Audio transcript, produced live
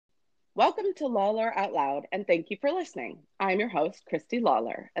Welcome to Lawler Out Loud, and thank you for listening. I'm your host, Christy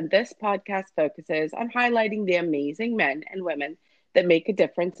Lawler, and this podcast focuses on highlighting the amazing men and women that make a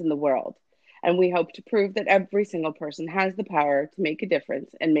difference in the world. And we hope to prove that every single person has the power to make a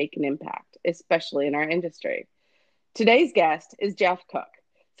difference and make an impact, especially in our industry. Today's guest is Jeff Cook.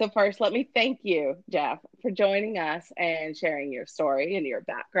 So, first, let me thank you, Jeff, for joining us and sharing your story and your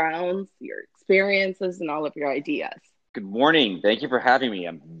backgrounds, your experiences, and all of your ideas. Good morning. Thank you for having me.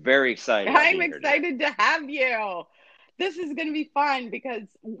 I'm very excited about I'm being here today. excited to have you. This is going to be fun because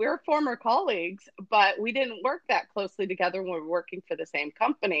we're former colleagues, but we didn't work that closely together when we were working for the same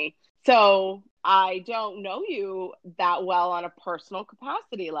company. So I don't know you that well on a personal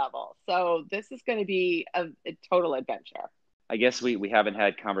capacity level. So this is going to be a total adventure. I guess we haven't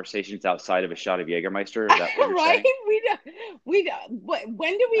had conversations outside of a shot of Jägermeister. Is that what you're Right? saying?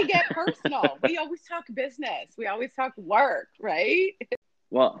 When do we get personal? We always talk business. We always talk work, right?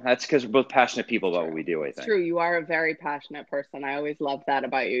 Well, that's because we're both passionate people about what we do, I It's think. true. You are a very passionate person. I always love that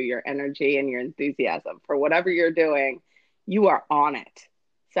about you, your energy and your enthusiasm for whatever you're doing. You are on it.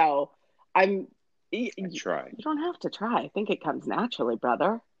 So I'm, I you try. don't have to try. I think it comes naturally,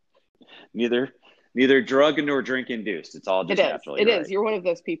 brother. Neither neither drug nor drink induced. It's all It just is. natural. It You're is. right. You're one of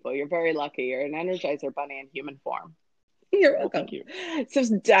those people. You're very lucky. You're an Energizer bunny in human form. You're Well, thank welcome. you.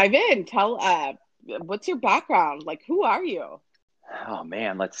 So dive in. What's your background? Like, who are you? Oh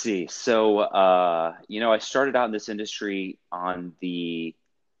man, let's see. So, I started out in this industry on the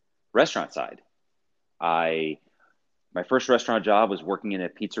restaurant side. I My first restaurant job was working in a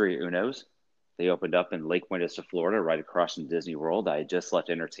pizzeria Uno's. They opened up in Lake Buena, Florida, right across from Disney World. I had just left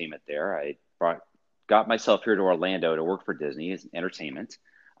entertainment there. Got myself here to Orlando to work for Disney as entertainment.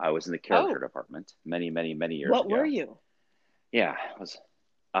 I was in the character Oh, department many, many, many years what were ago. you? Yeah, it was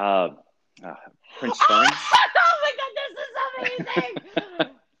uh, uh, Prince Charming. Oh my God, this is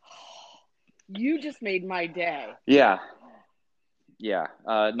amazing. You just made my day. Yeah, yeah.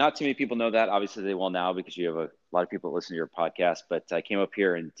 Not too many people know that. Obviously, they will now because you have a lot of people that listen to your podcast. But I came up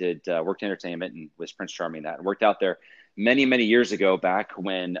here and did worked in entertainment and was Prince Charming that and worked out there many, many years ago. Back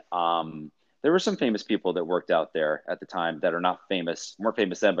when there were some famous people that worked out there at the time that are not famous, weren't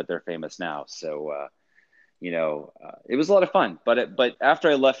famous then, but they're famous now. So it was a lot of fun. But after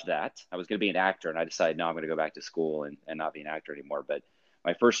I left that, I was going to be an actor, and I decided no, I'm going to go back to school and not be an actor anymore. But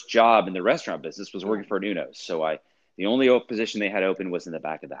my first job in the restaurant business was Yeah. working for Nuno's. So the only position they had open was in the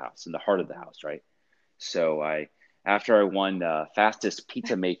back of the house, in the heart of the house, right? So after I won fastest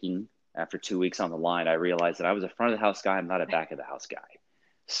pizza making after 2 weeks on the line, I realized that I was a front of the house guy. I'm not a back of the house guy.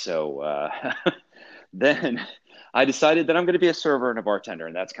 So then I decided that I'm going to be a server and a bartender,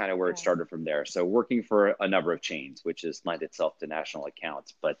 and that's kind of where it Yeah. started from there. So working for a number of chains, which has lent itself to national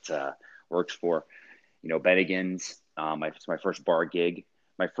accounts, but worked for Bennigan's. It's my first bar gig,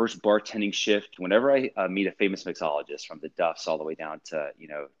 my first bartending shift. Whenever I meet a famous mixologist, from the Duffs all the way down to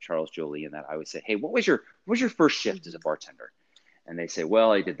Charles Julie, and that I would say, hey, what was your first shift as a Mhm. bartender? And they say,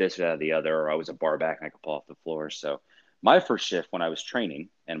 well, I did this, that, or the other, or I was a bar back and I could pull off the floor. So my first shift when I was training,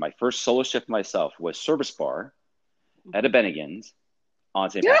 and my first solo shift myself, was service bar at a Mhm. Bennigan's on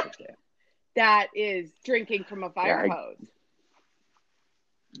St. Patrick's Day. That is drinking from a Yeah, fire hose.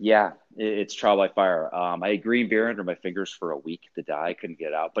 yeah, it's trial by fire. I had green beer under my fingers for a week to die. I couldn't get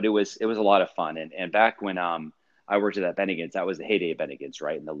it out, but it was a lot of fun. And back when I worked at that Bennigan's, that was the heyday of Bennigan's,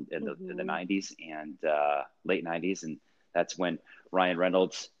 right, in the Hmm. 90s and late 90s, and that's when Ryan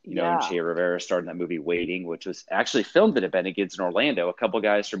Reynolds, and Yeah. Che Rivera started that movie Waiting, which was actually filmed at a Bennigan's in Orlando. A couple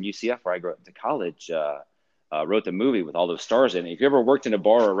guys from UCF, where I grew up to college, wrote the movie with all those stars in it. If you ever worked in a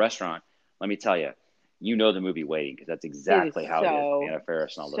bar or a restaurant, let me tell you, the movie Waiting because that's It is exactly how it is with so, Anna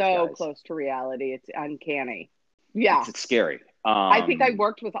Faris and all those so guys. close to reality. It's uncanny. Yeah. It's scary. I think I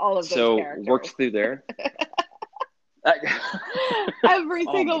worked with all of those So characters. worked through there. Every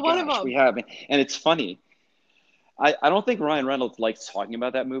Oh my single one of gosh, we them. have, and it's funny. I don't think Ryan Reynolds likes talking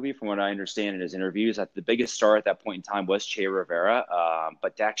about that movie, from what I understand in his interviews. That the biggest star at that point in time was Che Rivera,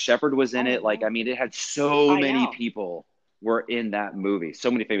 but Dax Shepard was in Oh, it. Like, yeah. I mean, it had so I many know. people were in that movie.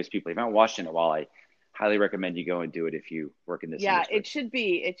 So many famous people. If you haven't watched it in a while, I highly recommend you go and do it if you work in this Yeah, industry. it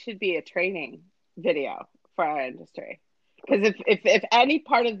should be a training video for our industry. Because if any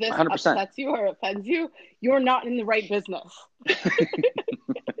part of this 100%. upsets you or offends you, you're not in the right business.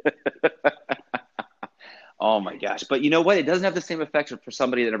 Oh my gosh. But you know what? It doesn't have the same effect for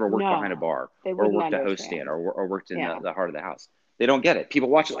somebody that ever worked behind a No, bar they or wouldn't worked a host stand understand. or worked in the, Yeah, the heart of the house. They don't get it. People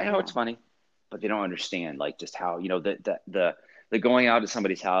watch it like, oh, it's yeah, funny, but they don't understand like just how, the going out to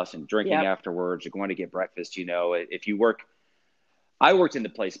somebody's house and drinking yep, afterwards or going to get breakfast, if you work, I worked in the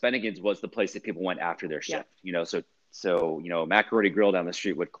place, Bennigan's was the place that people went after their yep. shift, so So, Macaroni Grill down the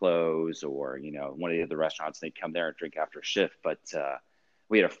street would close, or, one of the other restaurants, they'd come there and drink after shift. But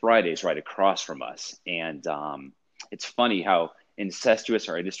we had a Fridays right across from us. And it's funny how incestuous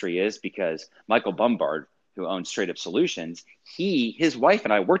our industry is, because Michael Bombard, who owns Straight Up Solutions, his wife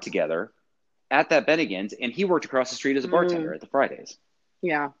and I worked together at that Bennigan's, and he worked across the street as a bartender at the Fridays.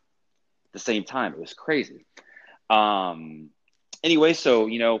 Yeah. At the same time. It was crazy. Anyway, so,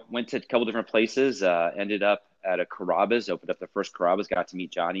 went to a couple different places, ended up at a Carrabba's, opened up the first Carrabba's, got to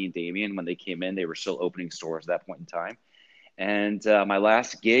meet Johnny and Damien. When they came in, they were still opening stores at that point in time. And my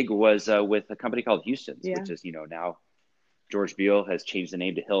last gig was with a company called Houston's, which is, now George Beal has changed the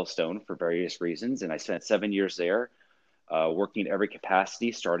name to Hillstone for various reasons. And I spent 7 years there, working in every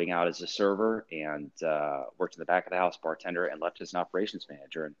capacity, starting out as a server, and worked in the back of the house, bartender, and left as an operations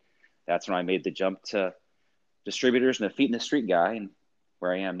manager. And that's when I made the jump to distributors and a feet in the street guy, and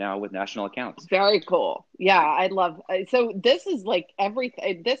where I am now with national accounts. Very cool. Yeah, I love. So this is like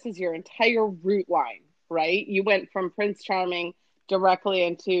everything. This is your entire route line, right? You went from Prince Charming directly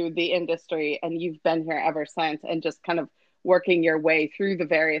into the industry, and you've been here ever since, and just kind of working your way through the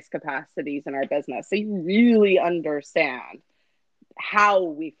various capacities in our business. So you really understand how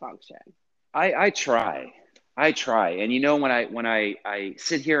we function. I try. And when I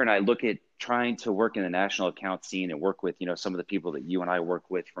sit here and I look at trying to work in the national account scene and work with, some of the people that you and I work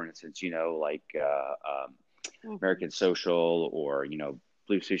with, for instance, like American Social, or,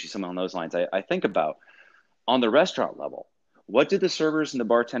 Blue Sushi, something on those lines, I think about, on the restaurant level, what do the servers and the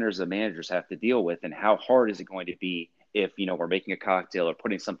bartenders and the managers have to deal with, and how hard is it going to be if, we're making a cocktail or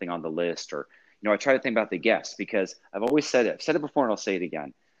putting something on the list, or, I try to think about the guests, because I've said it before, and I'll say it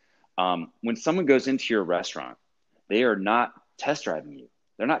again. When someone goes into your restaurant, they are not test driving you.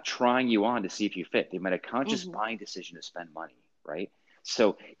 They're not trying you on to see if you fit. They've made a conscious buying decision to spend money, right?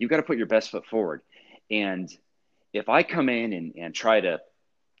 So you've got to put your best foot forward. And if I come in and try to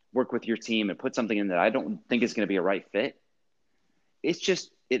work with your team and put something in that I don't think is going to be a right fit,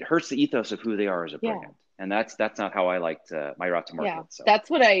 it hurts the ethos of who they are as a brand. And that's not how I like my route to market. Yeah, so. That's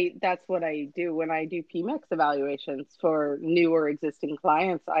what I do when I do PMIX evaluations for new or existing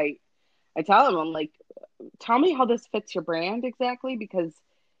clients. I tell them, I'm like, tell me how this fits your brand exactly, because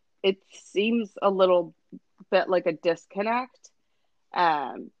it seems a little bit like a disconnect.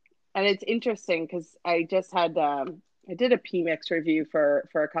 And it's interesting because I just had, I did a PMIX review for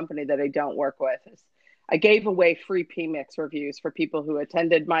a company that I don't work with. I gave away free PMIX reviews for people who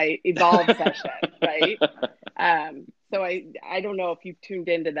attended my Evolve session, right? So I don't know if you tuned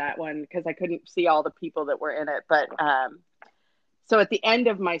into that one, because I couldn't see all the people that were in it. But so at the end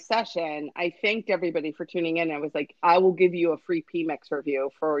of my session, I thanked everybody for tuning in. I was like, I will give you a free PMIX review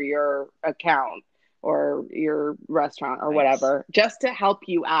for your account or your restaurant or whatever, just to help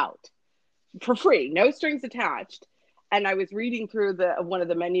you out for free, no strings attached. And I was reading through one of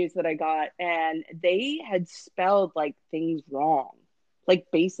the menus that I got, and they had spelled like things wrong, like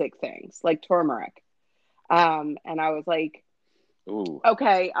basic things, like turmeric. And I was like, ooh,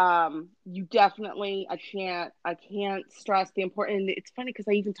 okay, you definitely, I can't stress the importance. And it's funny because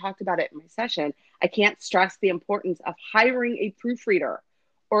I even talked about it in my session. I can't stress the importance of hiring a proofreader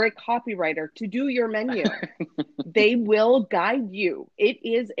or a copywriter to do your menu. They will guide you. It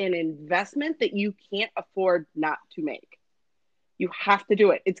is an investment that you can't afford not to make. You have to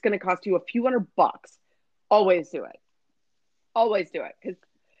do it. It's going to cost you a few $100. Always do it. Always do it. Because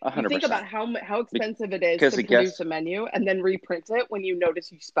you think about how expensive it is to produce a menu and then reprint it when you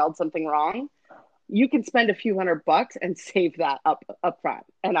notice you spelled something wrong. You can spend a few $100 and save that up front.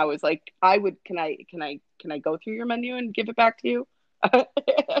 And I was like, can I go through your menu and give it back to you?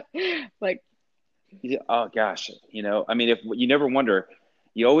 Like, oh gosh, if you never wonder,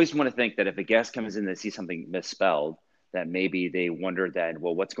 you always want to think that if a guest comes in and sees something misspelled, that maybe they wonder that,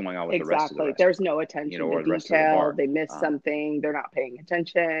 well, what's going on with the rest of the restaurant? There's no attention to detail. They missed something. They're not paying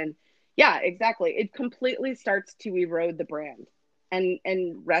attention. Yeah, exactly. It completely starts to erode the brand. And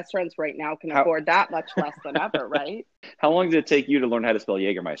restaurants right now can afford that much less than ever, right? How long did it take you to learn how to spell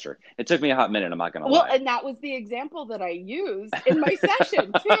Jägermeister? It took me a hot minute, I'm not going to lie. Well, and that was the example that I used in my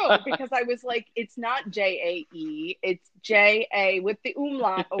session, too, because I was like, it's not J-A-E, it's J-A with the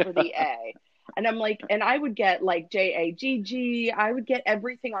umlaut over the A. And I'm like, and I would get like J-A-G-G, I would get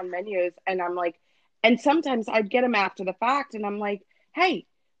everything on menus. And I'm like, and sometimes I'd get them after the fact. And I'm like, hey,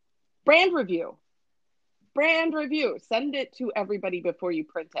 brand review, send it to everybody before you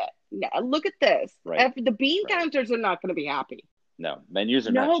print it. Now, look at this. Right. The bean counters are not going to be happy. No, menus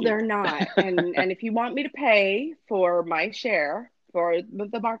are not cheap. No, they're not. And if you want me to pay for my share for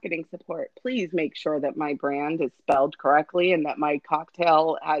the marketing support, please make sure that my brand is spelled correctly and that my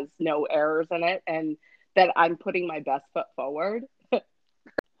cocktail has no errors in it and that I'm putting my best foot forward.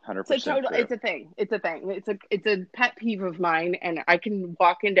 100% true. It's a thing. It's a pet peeve of mine, and I can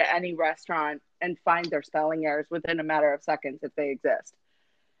walk into any restaurant and find their spelling errors within a matter of seconds if they exist.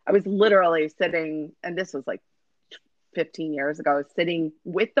 I was literally sitting, and this was like 15 years ago, I was sitting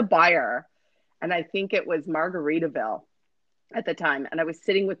with the buyer, and I think it was Margaritaville at the time. And I was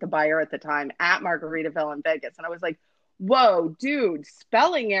sitting with the buyer at the time at Margaritaville in Vegas. And I was like, whoa, dude,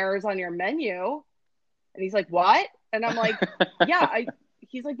 spelling errors on your menu. And he's like, what? And I'm like, yeah,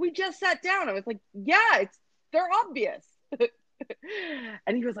 he's like, we just sat down. I was like, yeah, they're obvious.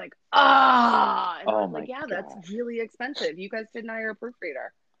 And he was like, ah. And I was like, yeah, that's really expensive. You guys didn't hire a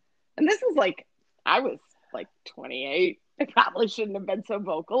proofreader. And this was like, I was like 28. I probably shouldn't have been so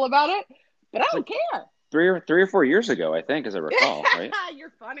vocal about it, but I don't care. 3 or 4 years ago, I think, as I recall, right?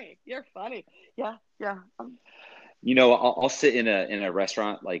 You're funny. Yeah. You know, I'll sit in a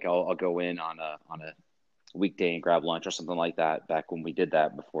restaurant, like I'll go in on a weekday and grab lunch or something like that, back when we did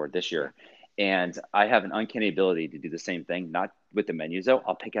that before this year. And I have an uncanny ability to do the same thing, not with the menus though.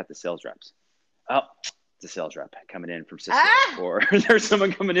 I'll pick out the sales reps. Oh, it's a sales rep coming in from Cisco, or there's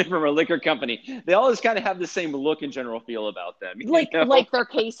someone coming in from a liquor company. They always kind of have the same look and general feel about them. Like they're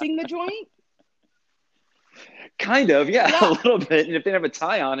casing the joint? Kind of, yeah, a little bit. And if they have a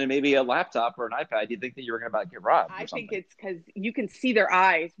tie on and maybe a laptop or an iPad, you'd think that you were about to get robbed. I think it's because you can see their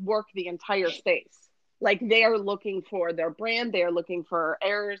eyes work the entire space. Like they are looking for their brand, they are looking for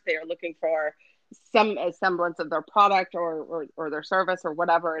errors, they are looking for some semblance of their product or their service or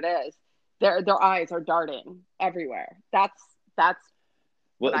whatever it is. Their eyes are darting everywhere. That's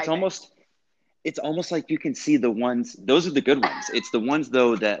well, it's almost like you can see the ones, those are the good ones. It's the ones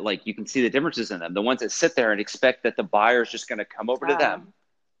though that like you can see the differences in them. The ones that sit there and expect that the buyer's just going to come over to them.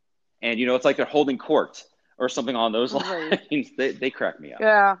 And you know, it's like they're holding court or something on those lines. They crack me up.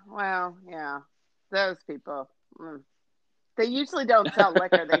 Yeah, well, yeah. Those people, they usually don't sell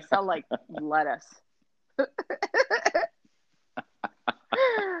liquor. They sell like lettuce.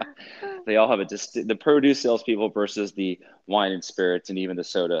 They all have the produce salespeople versus the wine and spirits, and even the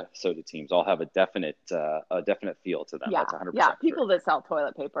soda teams all have a definite feel to them. Yeah, that's 100%. Yeah, people that sell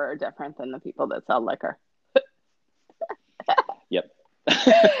toilet paper are different than the people that sell liquor. Yep.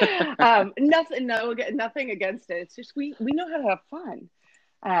 Nothing against it. It's just we know how to have fun.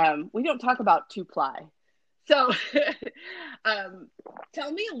 We don't talk about two-ply. So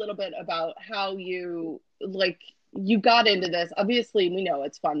tell me a little bit about how you got into this. Obviously, we know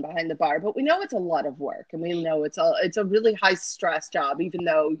it's fun behind the bar, but we know it's a lot of work, and we know it's a really high stress job, even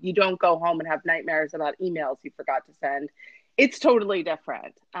though you don't go home and have nightmares about emails you forgot to send. It's totally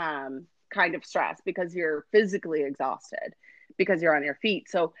different kind of stress because you're physically exhausted because you're on your feet.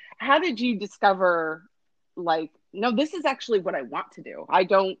 So how did you discover no, this is actually what I want to do. I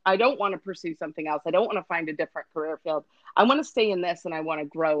don't want to pursue something else. I don't want to find a different career field. I want to stay in this and I want to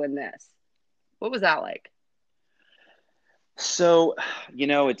grow in this. What was that like? So, you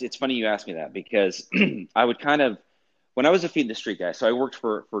know, it's funny you asked me that because I would when I was a feet in the street guy, so I worked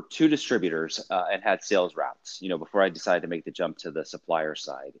for 2 distributors and had sales routes, you know, before I decided to make the jump to the supplier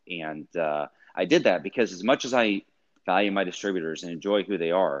side. And I did that because as much as I value my distributors and enjoy who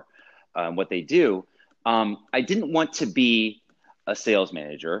they are, what they do, I didn't want to be a sales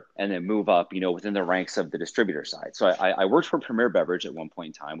manager and then move up, you know, within the ranks of the distributor side. So I worked for Premier Beverage at one point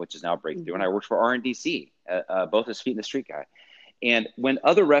in time, which is now Breakthrough, and I worked for R&DC, both as feet in the street guy. And when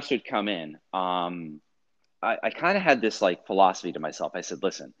other reps would come in, I kind of had this like philosophy to myself. I said,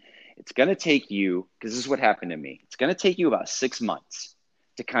 listen, it's going to take you, because this is what happened to me. It's going to take you about 6 months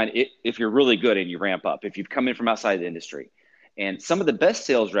to if you're really good and you ramp up, if you've come in from outside the industry. And some of the best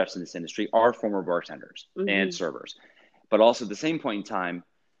sales reps in this industry are former bartenders and servers. But also at the same point in time,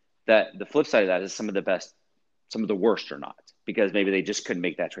 that the flip side of that is some of the worst are not, because maybe they just couldn't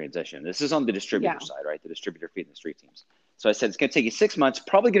make that transition. This is on the distributor side, right? The distributor feet in the street teams. So I said, it's going to take you 6 months,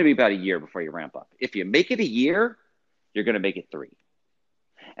 probably going to be about a year before you ramp up. If you make it a year, you're going to make it 3.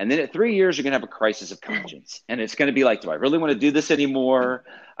 And then at 3 years, you're going to have a crisis of conscience. And it's going to be like, do I really want to do this anymore?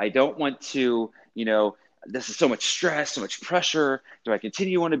 I don't want to, you know, this is so much stress, so much pressure. Do I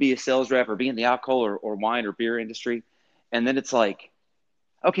continue to want to be a sales rep or be in the alcohol or wine or beer industry? And then it's like,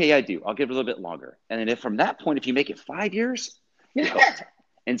 okay, yeah, I do. I'll give it a little bit longer. And then from that point, if you make it 5 years,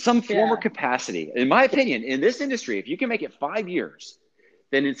 in some form or capacity, in my opinion, in this industry, if you can make it 5 years,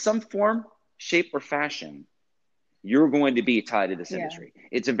 then in some form, shape, or fashion, you're going to be tied to this industry.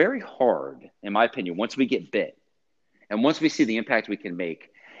 It's a very hard, in my opinion, once we get bit and once we see the impact we can make.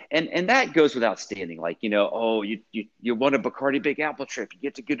 And that goes without stating, like, you know, oh, you won a Bacardi Big Apple trip. You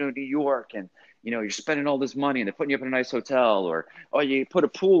get to go to New York and, you know, you're spending all this money and they're putting you up in a nice hotel, or, oh, you put a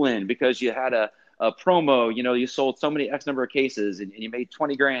pool in because you had a a promo, you sold so many X number of cases and you made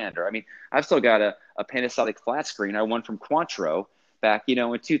 20 grand. Or, I mean, I've still got a Panasonic flat screen I won from Quantro back, in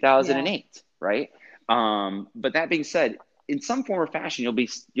Yeah. 2008, right? But that being said, in some form or fashion, you'll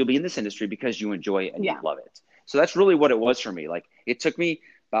be in this industry because you enjoy it and you Yeah. love it. So that's really what it was for me. Like, it took me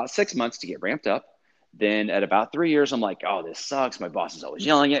about 6 months to get ramped up. Then at about 3 years, I'm like, oh, this sucks. My boss is always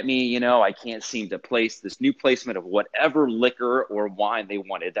yelling at me. I can't seem to place this new placement of whatever liquor or wine they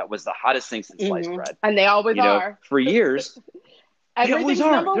wanted. That was the hottest thing since sliced bread. And they always are. For years, they always Everything's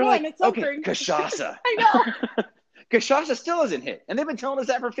are. number They're one. like, It's okay, something. cachaça. I know. Cachaça still isn't hit. And they've been telling us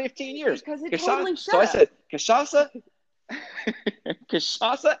that for 15 years. Because it Cachaça. totally should. So I said, cachaça,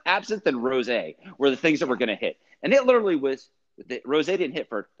 cachaça, absinthe, and rosé were the things that were going to hit. And it literally was, the rosé didn't hit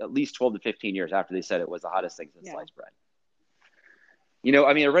for at least 12 to 15 years after they said it was the hottest thing since sliced bread.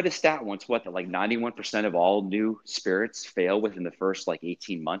 I mean, I read a stat once, that like 91% of all new spirits fail within the first like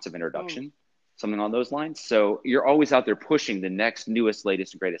 18 months of introduction, something on those lines. So you're always out there pushing the next, newest,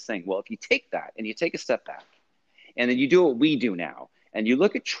 latest, and greatest thing. Well, if you take that and you take a step back and then you do what we do now and you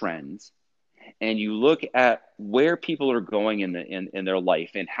look at trends and you look at where people are going in their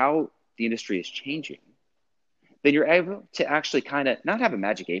life and how the industry is changing, then you're able to actually kind of not have a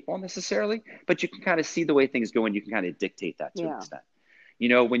magic 8 ball necessarily, but you can kind of see the way things go and you can kind of dictate that to an extent.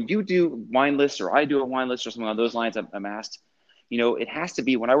 When you do wine lists or I do a wine list or something on those lines, I'm asked, it has to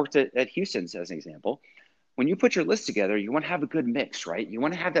be, when I worked at Houston's as an example, when you put your list together, you want to have a good mix, right? You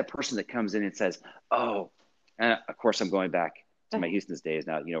want to have that person that comes in and says, oh, and of course I'm going back to my Houston's days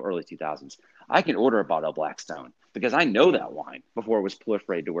now, early 2000s. I can order a bottle of Blackstone because I know that wine before it was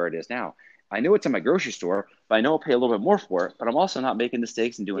proliferated to where it is now. I know it's in my grocery store, but I know I'll pay a little bit more for it, but I'm also not making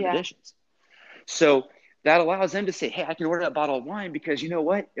mistakes and doing the dishes. So that allows them to say, hey, I can order that bottle of wine because you know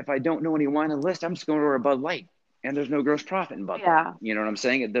what? If I don't know any wine on the list, I'm just going to order a Bud Light and there's no gross profit in Bud Light. You know what I'm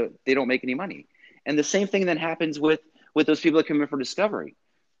saying? They don't make any money. And the same thing then happens with those people that come in for discovery,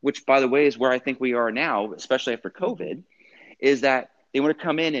 which by the way, is where I think we are now, especially after COVID, is that they want to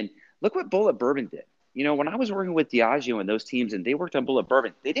come in and look what Bulleit Bourbon did. When I was working with Diageo and those teams and they worked on Bulleit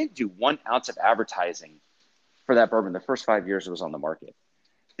Bourbon, they didn't do 1 ounce of advertising for that bourbon the first 5 years it was on the market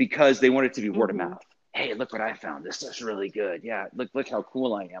because they wanted it to be word of mouth. Hey, look what I found. This is really good. Yeah, look how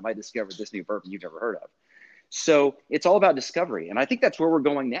cool I am. I discovered this new bourbon you've never heard of. So it's all about discovery. And I think that's where we're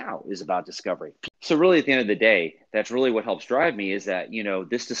going now, is about discovery. So really at the end of the day, that's really what helps drive me, is that,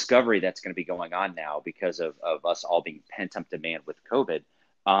 this discovery that's going to be going on now because of us all being pent up demand with COVID,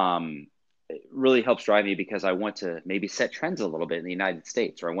 it really helps drive me because I want to maybe set trends a little bit in the United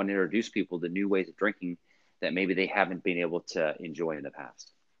States, or I want to introduce people to new ways of drinking that maybe they haven't been able to enjoy in the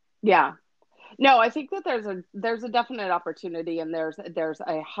past. Yeah. No, I think that there's a definite opportunity, and there's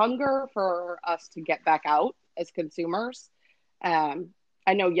a hunger for us to get back out as consumers. I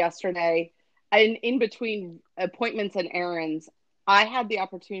know yesterday, in between appointments and errands, I had the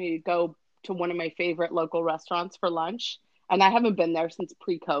opportunity to go to one of my favorite local restaurants for lunch, and I haven't been there since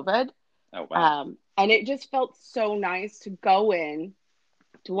pre-COVID. Oh, wow. And it just felt so nice to go in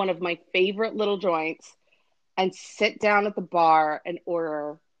to one of my favorite little joints and sit down at the bar and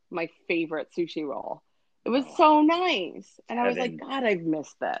order my favorite sushi roll. It was so nice. And I was like, God, I've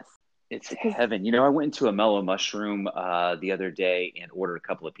missed this. It's heaven. I went into a Mellow Mushroom the other day and ordered a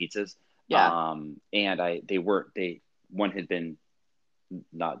couple of pizzas. And one had been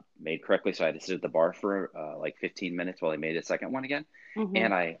not made correctly, so I had to sit at the bar for like 15 minutes while they made a second one again.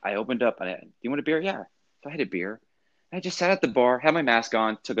 And I opened up and do you want a beer? Yeah. So I had a beer. I just sat at the bar, had my mask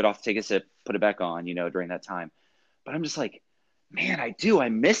on, took it off to take a sip, put it back on, during that time. But I'm just like, man, I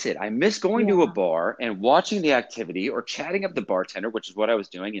miss it. I miss going to a bar and watching the activity or chatting up the bartender, which is what I was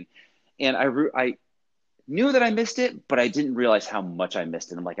doing. And I knew that I missed it, but I didn't realize how much I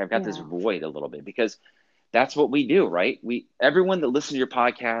missed it. I'm like, I've got this void a little bit, because that's what we do, right? Everyone that listens to your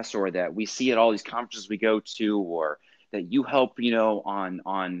podcast, or that we see at all these conferences we go to, or that you help,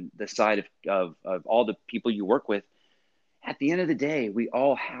 on the side of all the people you work with, at the end of the day, we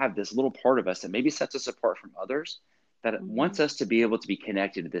all have this little part of us that maybe sets us apart from others, that wants us to be able to be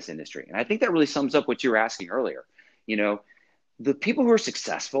connected to this industry. And I think that really sums up what you were asking earlier. The people who are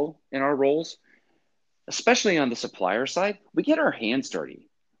successful in our roles, especially on the supplier side, we get our hands dirty.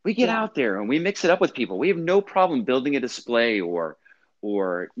 We get out there and we mix it up with people. We have no problem building a display or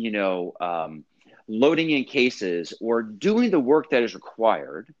loading in cases or doing the work that is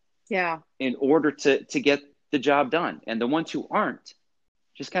required in order to get the job done. And the ones who aren't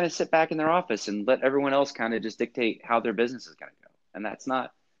just kind of sit back in their office and let everyone else kind of just dictate how their business is going to go. And that's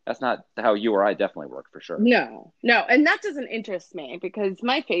not how you or I definitely work, for sure. No. And that doesn't interest me, because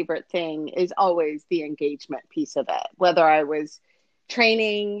my favorite thing is always the engagement piece of it. Whether I was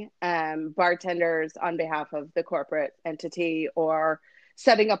training bartenders on behalf of the corporate entity, or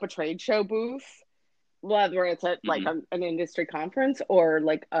setting up a trade show booth, whether it's at like Mm-hmm. an industry conference or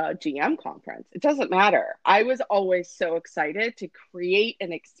like a GM conference. It doesn't matter. I was always so excited to create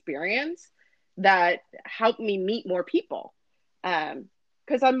an experience that helped me meet more people.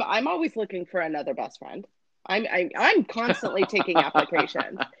 Because I'm always looking for another best friend. I'm constantly taking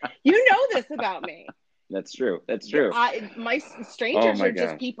applications. You know this about me. That's true. That's true. My Oh strangers my are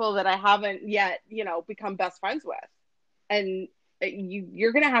just gosh. people that I haven't yet, become best friends with. And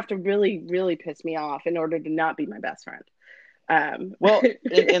you're gonna have to really, really piss me off in order to not be my best friend. Well,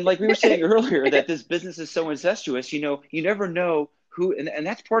 and like we were saying earlier, that this business is so incestuous, you never know who, and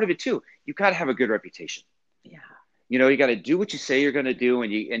that's part of it too. You got to have a good reputation. Yeah. You got to do what you say you're going to do,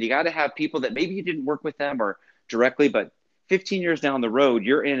 and you got to have people that maybe you didn't work with them or directly, but 15 years down the road,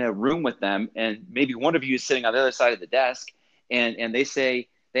 you're in a room with them, and maybe one of you is sitting on the other side of the desk, and they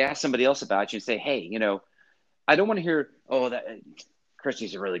ask somebody else about you and say, hey, I don't want to hear, oh, that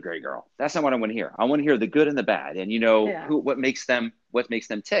Christy's a really great girl. That's not what I want to hear. I want to hear the good and the bad, and Yeah. what makes them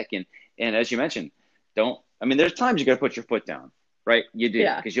tick. And as you mentioned, there's times you got to put your foot down, right? You do,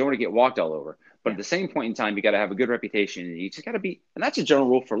 Yeah. because you don't want to get walked all over. But Yeah. at the same point in time, you got to have a good reputation, and you just got to be, and that's a general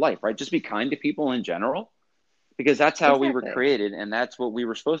rule for life, right? Just be kind to people in general, because that's how we were Exactly. created, and that's what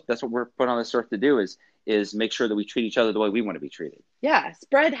that's what we're put on this earth to do, is make sure that we treat each other the way we want to be treated. Yeah.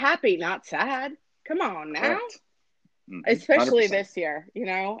 Spread happy, not sad. Come on now. Correct. Mm-hmm. Especially 100%. this year,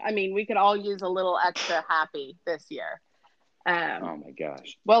 we could all use a little extra happy this year. Oh my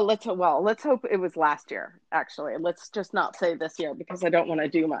gosh. Let's hope it was last year. Actually, let's just not say this year, because I don't want to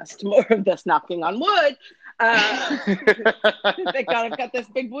do much more of this knocking on wood. Thank God I've got this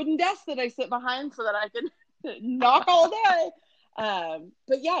big wooden desk that I sit behind so that I can knock all day.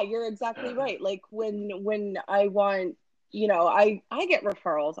 But yeah, you're exactly right. Like when I want, I get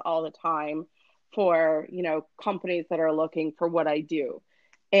referrals all the time for, companies that are looking for what I do.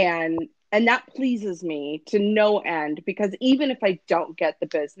 And that pleases me to no end, because even if I don't get the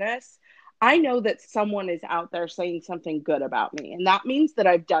business, I know that someone is out there saying something good about me, and that means that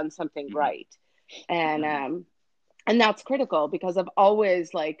I've done something right. And and that's critical, because I've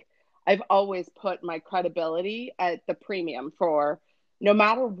always put my credibility at the premium for, no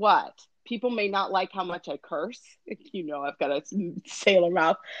matter what. People may not like how much I curse. I've got a sailor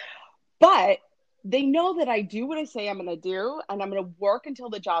mouth, but they know that I do what I say I'm going to do, and I'm going to work until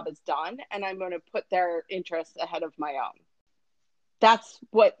the job is done, and I'm going to put their interests ahead of my own. That's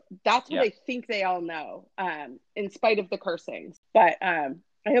what Yeah. I think they all know, in spite of the cursing. But I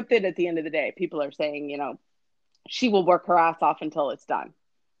hope that at the end of the day, people are saying, she will work her ass off until it's done.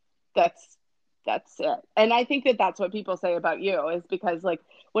 That's it. And I think that that's what people say about you, is because, like,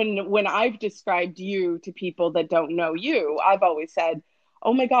 when I've described you to people that don't know you, I've always said,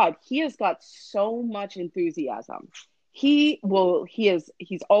 oh my God, he has got so much enthusiasm. He's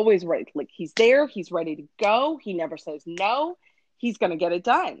always right. Like, he's there, he's ready to go. He never says no. He's going to get it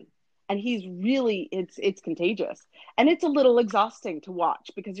done. And it's contagious. And it's a little exhausting to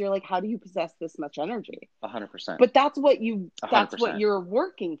watch, because you're like, how do you possess this much energy? 100%. But that's what 100%. you're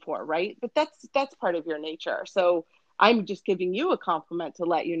working for, right? But that's part of your nature. So I'm just giving you a compliment to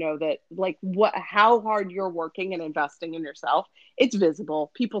let you know that, like, how hard you're working and investing in yourself. It's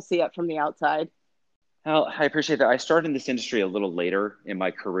visible. People see it from the outside. Well, I appreciate that. I started in this industry a little later in my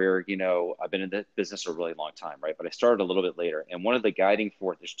career. I've been in the business a really long time, right? But I started a little bit later. And one of the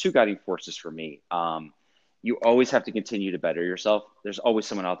there's two guiding forces for me. You always have to continue to better yourself. There's always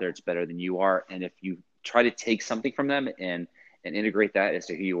someone out there that's better than you are. And if you try to take something from them and integrate that as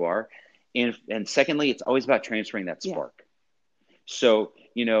to who you are. And secondly, it's always about transferring that spark. Yeah. So,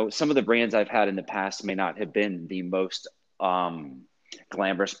 some of the brands I've had in the past may not have been the most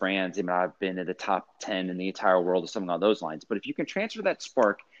glamorous brands. They might have been in the top 10 in the entire world or something along those lines. But if you can transfer that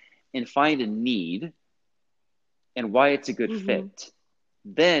spark and find a need and why it's a good fit,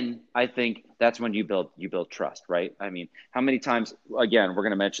 then I think that's when you build trust, right? I mean, how many times, again, we're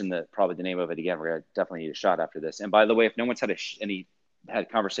going to mention probably the name of it again. We're going to definitely need a shot after this. And by the way, if no one's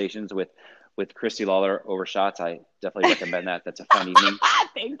had conversations with Christy Lawler over shots, I definitely recommend that. That's a fun evening.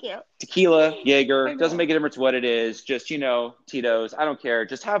 Thank you. Tequila, Jaeger, doesn't make a difference what it is. Just, Tito's, I don't care.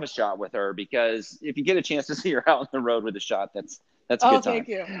 Just have a shot with her, because if you get a chance to see her out on the road with a shot, that's a good time. Thank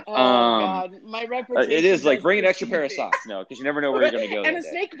you. Oh, God. My reputation. It is like, bring an extra pair of socks. No, because you never know where you're going to go. And a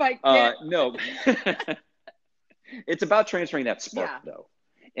snake bite. No. It's about transferring that spark, though.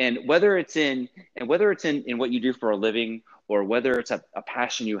 And whether it's in what you do for a living, or whether it's a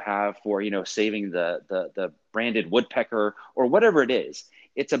passion you have for, saving the branded woodpecker, or whatever it is,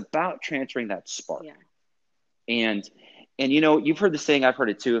 it's about transferring that spark. Yeah. And And you've heard the saying, I've heard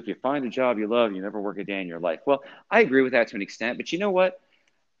it too, if you find a job you love, you never work a day in your life. Well, I agree with that to an extent, but you know what?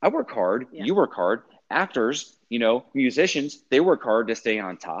 I work hard, Yeah. you work hard. Actors, musicians, they work hard to stay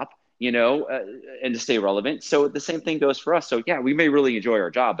on top, and to stay relevant. So the same thing goes for us. So yeah, we may really enjoy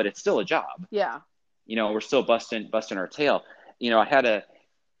our job, but it's still a job. Yeah. We're still busting our tail.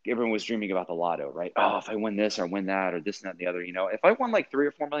 Everyone was dreaming about the lotto, right? Oh, if I win this or win that or this and that and the other, if I won like $3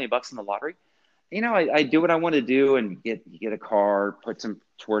 or $4 million in the lottery, I do what I want to do and get a car, put some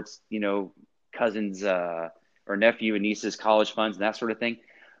towards, cousins or nephew and niece's college funds and that sort of thing.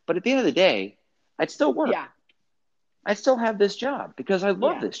 But at the end of the day, I'd still work. Yeah. I still have this job because I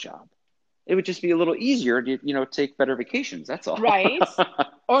love this job. It would just be a little easier to, take better vacations. That's all. Right.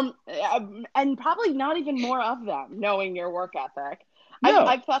 Or and probably not even more of them, knowing your work ethic. No.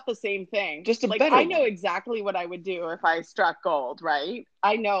 I've thought the same thing. Just I know exactly what I would do if I struck gold, right?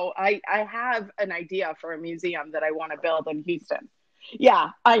 I know I have an idea for a museum that I want to build in Houston. Yeah,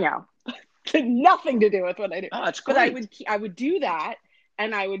 I know. Nothing to do with what I do. Oh, that's great. But I would do that,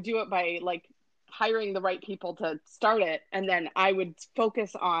 and I would do it by like hiring the right people to start it, and then I would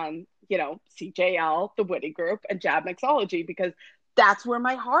focus on, CJL, the Witty Group, and Jab Mixology, because that's where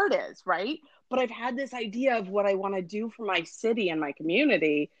my heart is, right? But I've had this idea of what I want to do for my city and my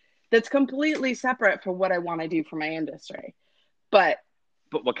community that's completely separate from what I want to do for my industry. But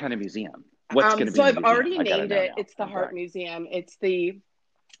what kind of museum? What's going to be? So I've already named it. It's the Heart Museum. It's the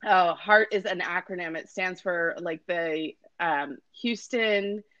Heart is an acronym. It stands for like the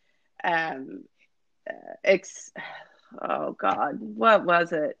Houston. Oh God, what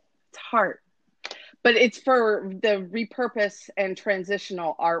was it? It's Heart, but it's for the repurpose and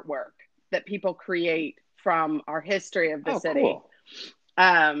transitional artwork that people create from our history of the city. Cool.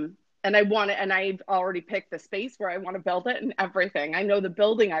 And I want it, and I've already picked the space where I want to build it and everything. I know the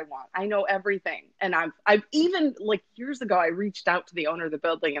building I want. I know everything. And I've even, like, years ago, I reached out to the owner of the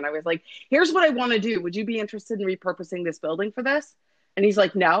building and I was like, here's what I want to do. Would you be interested in repurposing this building for this? And he's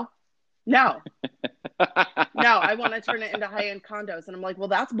like, no, I want to turn it into high-end condos. And I'm like, well,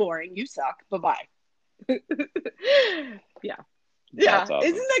 that's boring. You suck. Bye-bye. Yeah. Yeah. Awesome.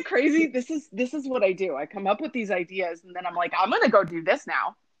 Isn't that crazy? This is what I do. I come up with these ideas and then I'm like, I'm going to go do this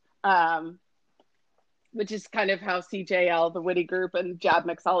now. Which is kind of how CJL, the Witty Group, and Jab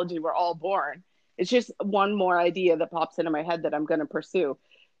Mixology were all born. It's just one more idea that pops into my head that I'm going to pursue.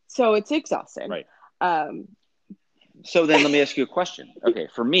 So it's exhausting. Right. So then let me ask you a question. Okay.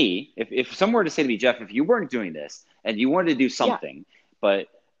 For me, if someone were to say to me, Jeff, if you weren't doing this and you wanted to do something, but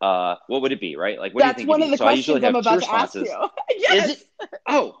what would it be, right? Like, what That's do you think? one of the questions I'm about to ask you. Yes. Is it?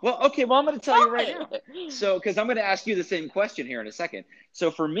 Oh, well, okay. Well, I'm going to tell you right now. So, because I'm going to ask you the same question here in a second.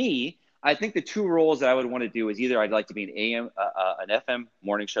 So for me, I think the two roles that I would want to do is either I'd like to be an FM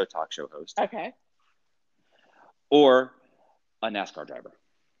morning show talk show host. Okay. Or a NASCAR driver.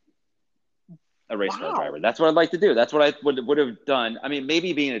 A race car driver. That's what I'd like to do. That's what I would have done. I mean,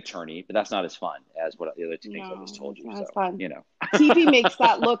 maybe being an attorney, but that's not as fun as what the other two things I just told you. That's so, fun. TV makes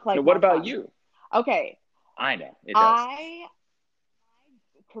that look like. What about fun. You? Okay. I know it does. My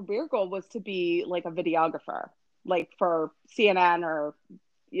career goal was to be like a videographer, like for CNN or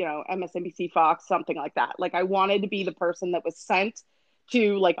MSNBC, Fox, something like that. Like I wanted to be the person that was sent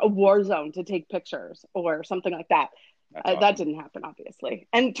to like a war zone to take pictures or something like that. Awesome. That didn't happen, obviously.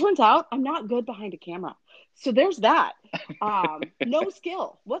 And turns out I'm not good behind a camera. So there's that. No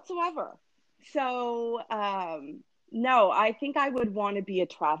skill whatsoever. So, no, I think I would want to be a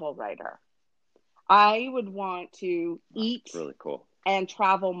travel writer. I would want to eat really cool and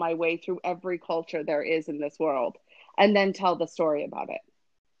travel my way through every culture there is in this world and then tell the story about it.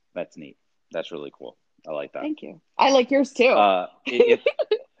 That's neat. That's really cool. I like that. Thank you. I like yours too.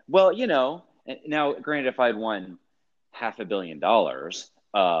 Well, now granted, if I'd won $500 million,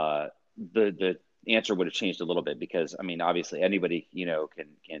 the answer would have changed a little bit because, I mean, obviously anybody, can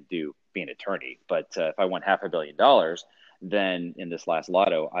be an attorney, but if I won $500 million, then in this last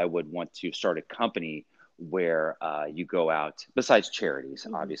lotto, I would want to start a company where you go out besides charities.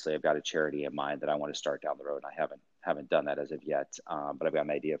 Mm-hmm. Obviously I've got a charity in mind that I want to start down the road. I haven't done that as of yet. But I've got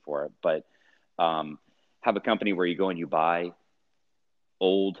an idea for it, but have a company where you go and you buy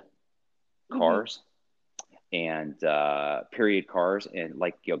old cars and period cars and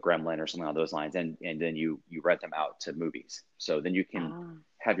like Gremlin or something along those lines, and then you rent them out to movies. So then you can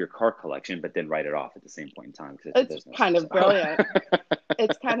have your car collection, but then write it off at the same point in time. It's kind of brilliant.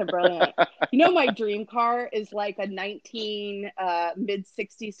 It's kind of brilliant. My dream car is like a mid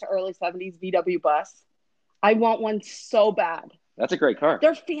 60s to early 70s VW bus. I want one so bad. That's a great car.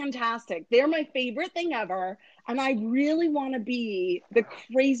 They're fantastic. They're my favorite thing ever. And I really want to be the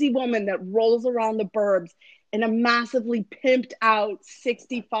crazy woman that rolls around the burbs in a massively pimped out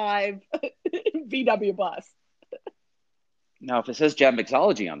 65 VW bus. Now, if it says Jab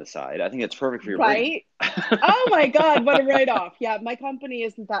Mixology on the side, I think it's perfect for your brand. Right? Oh my God, what a write off. Yeah, my company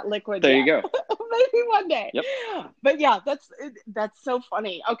isn't that liquid There yet. you go. Maybe one day. Yep. But yeah, that's so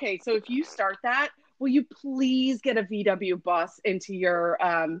funny. Okay, so if you start that, will you please get a VW bus into your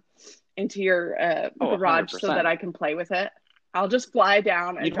Oh, garage so that 100%. I can play with it? I'll just fly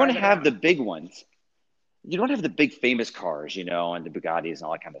down and You'd want drive to it have around. the big ones. You don't have the big famous cars, and the Bugattis and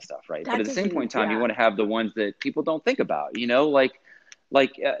all that kind of stuff, right? But That at the same point doesn't, in time, you yeah. want to have the ones that people don't think about, you want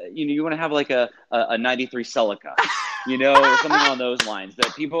to have like a 93 Celica, or something along those lines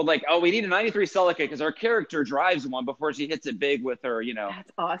that people like, oh, we need a 93 Celica because our character drives one before she hits it big with her,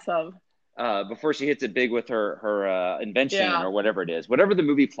 That's awesome. before she hits it big with her invention Yeah. or whatever it is, whatever the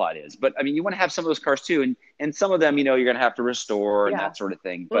movie plot is. But I mean, you want to have some of those cars too, and some of them, you're going to have to restore and Yeah. that sort of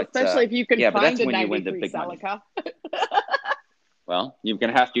thing. Well, But especially if you can yeah, but find that's a when you win the 93 big money. Celica. Well, you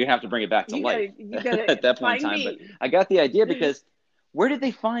have to bring it back to life You gotta at that point in find time. But me. I got the idea because where did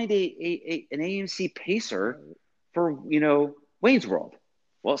they find an AMC Pacer for Wayne's World?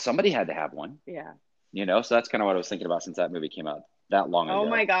 Well, somebody had to have one, Yeah. So that's kind of what I was thinking about since that movie came out that long Oh ago.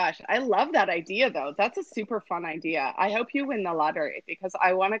 my gosh. I love that idea though. That's a super fun idea. I hope you win the lottery because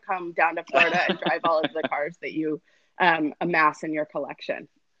I want to come down to Florida and drive all of the cars that you amass in your collection.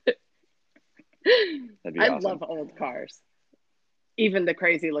 That'd be I awesome. love old cars, even the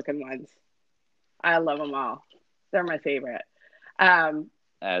crazy looking ones. I love them all. They're my favorite. Um,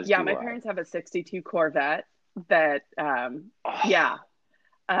 As yeah, do my I. parents have a 62 Corvette that, yeah.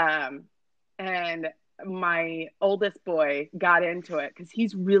 Um, and my oldest boy got into it because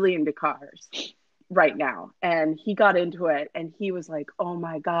he's really into cars right now. And he got into it and he was like, oh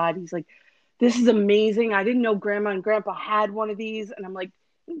my God. He's like, this is amazing. I didn't know grandma and grandpa had one of these. And I'm like,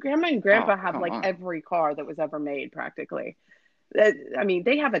 grandma and Oh, grandpa have come like on. every car that was ever made practically. I mean,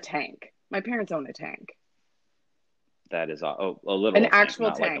 they have a tank. My parents own a tank, That is a an literal tank, actual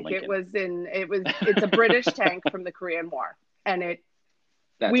not like a tank. Lincoln. It's a British tank from the Korean War. And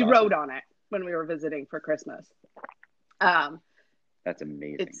That's we awesome. rode on it when we were visiting for Christmas. Um, That's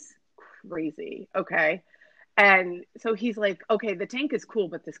amazing. it's crazy. Okay. And so he's like, okay, the tank is cool,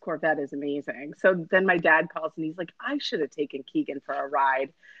 but this Corvette is amazing. So then my dad calls and he's like, I should have taken Keegan for a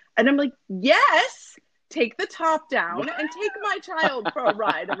ride. And I'm like, yes, take the top down and take my child for a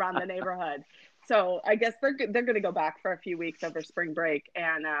ride around the neighborhood. So I guess they're going to go back for a few weeks over spring break.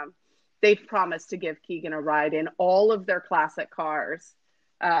 And they've promised to give Keegan a ride in all of their classic cars.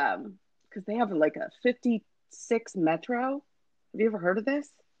 Because they have like a 56 Metro. Have you ever heard of this?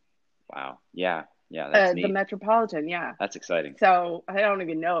 Wow. Yeah. Yeah. That's The neat. Metropolitan, yeah. That's exciting. So I don't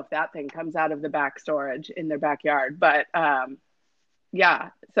even know if that thing comes out of the back storage in their backyard, but yeah.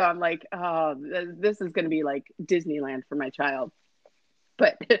 So I'm like, oh, this is going to be like Disneyland for my child.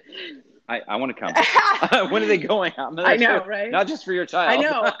 But I want to come. When are they going? I know, right? Not just for your I child.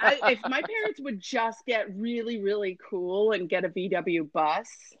 know. If my parents would just get really, really cool and get a VW bus,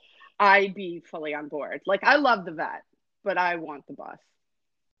 I'd be fully on board. Like I love the vet, but I want the bus.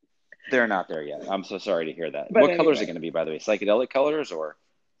 They're not there yet. I'm so sorry to hear that. But What colors are anyway, it going to be, by the way? Psychedelic colors or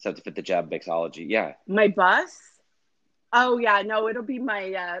does it have to fit the Jab Mixology? Yeah. my bus. Oh yeah, no, it'll be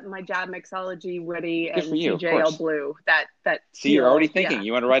my Jab Mixology Woody Good for and you, of CJL course. Blue. That See, you're already teal, thinking. yeah,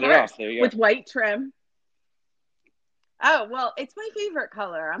 You want to of write it course, off. There you go. with white trim. Oh well, it's my favorite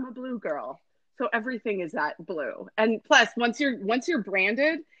color. I'm a blue girl, so everything is that blue. And plus, once you're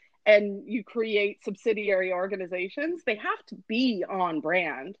branded and you create subsidiary organizations, they have to be on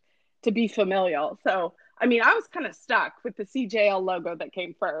brand to be familial. So I mean, I was kind of stuck with the CJL logo that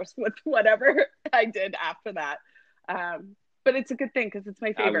came first with whatever I did after that. But it's a good thing because it's my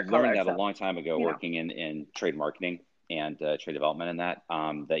I favorite learned color. that a So, long time ago you know, working in trade marketing and trade development and that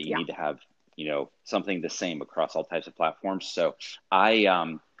you yeah. need to have, something the same across all types of platforms. So I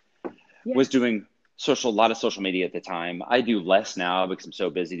Yeah. was doing a lot of social media at the time. I do less now because I'm so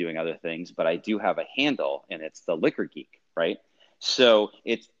busy doing other things, but I do have a handle and it's the Liquor Geek, right? So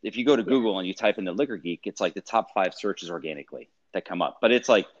it's if you go to Yeah. Google and you type in the Liquor Geek, it's like the top 5 searches organically that come up. But it's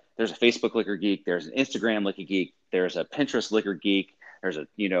like there's a Facebook Liquor Geek, there's an Instagram Liquor Geek, there's a Pinterest Liquor Geek, there's a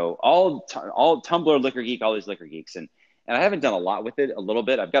all Tumblr Liquor Geek, all these Liquor Geeks, and I haven't done a lot with it. A little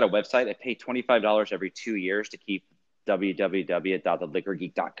bit. I've got a website. I pay $25 every 2 years to keep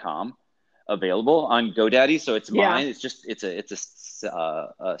www.theliquorgeek.com available on GoDaddy. So it's Yeah. mine. It's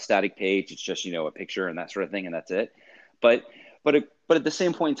a static page. It's just a picture and that sort of thing, and that's it. But but at the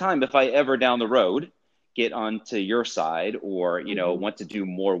same point in time, if I ever down the road get onto your side or, want to do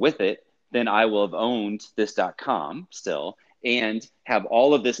more with it, then I will have owned this.com still and have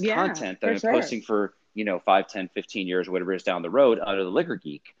all of this content that I'm posting for, 5, 10, 15 years, whatever is down the road under the Liquor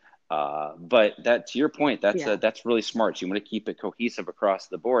Geek. But that, to your point, that's really smart. So you want to keep it cohesive across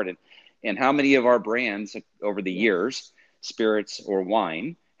the board. And how many of our brands over the years, spirits or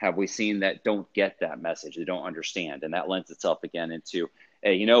wine, have we seen that don't get that message? They don't understand. And that lends itself again into,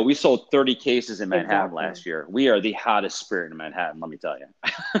 hey, we sold 30 cases in Manhattan last year. We are the hottest spirit in Manhattan, let me tell you.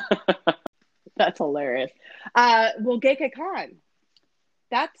 That's hilarious. Well, Geike Con,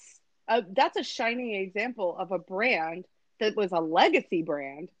 that's a shining example of a brand that was a legacy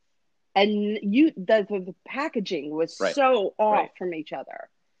brand, and the packaging was so off from each other.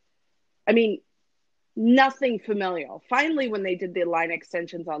 I mean, nothing familial. Finally, when they did the line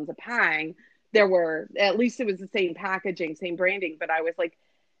extensions on Zapang, at least it was the same packaging, same branding, but I was like,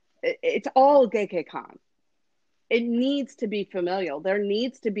 it's all Geike Con. It needs to be familial. There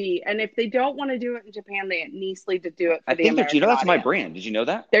needs to be, and if they don't want to do it in Japan, they need to do it for the American that's audience. my brand. Did you know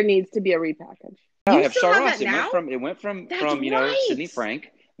that? There needs to be a repackage. Yeah, I have Charros. It went from Sidney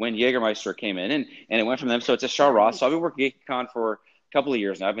Frank when Jägermeister came in, and it went from them. So it's a Charros. So I've been working Geike Con for a couple of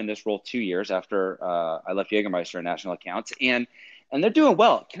years now. I've been in this role 2 years after I left Jägermeister in national accounts, and they're doing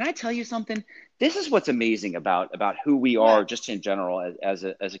well. Can I tell you something? This is what's amazing about who we are just in general as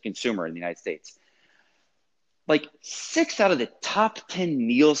a consumer in the United States. Like 6 out of the top 10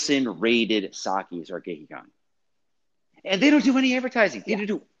 Nielsen rated sakis are Geike Con. And they don't do any advertising. They don't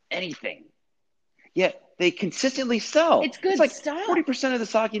do anything. Yet they consistently sell. It's good stuff. 40% of the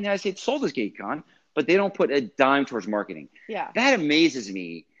sake in the United States sold as Geike Con, but they don't put a dime towards marketing. Yeah. That amazes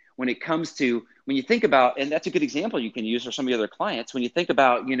me when it comes to, when you think about, and that's a good example you can use for some of the other clients, when you think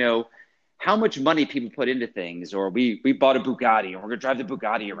about, how much money people put into things, or we bought a Bugatti and we're going to drive the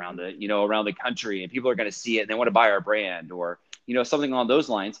Bugatti around the country and people are going to see it and they want to buy our brand, or, something along those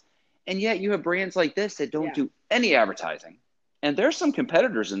lines. And yet you have brands like this that don't do any advertising. And there's some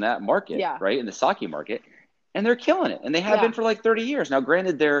competitors in that market, right? In the sake market, and they're killing it. And they have been for like 30 years. Now,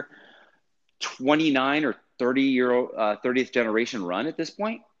 granted, they're 29 or 30th generation run at this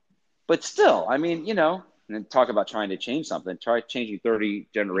point, but still, I mean, and talk about trying to change something. Try changing 30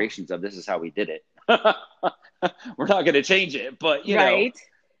 generations of this is how we did it. We're not going to change it, but they're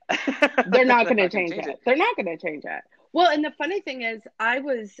not going to change it. They're not going to change it. Well, and the funny thing is, I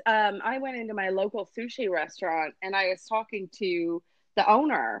went into my local sushi restaurant and I was talking to the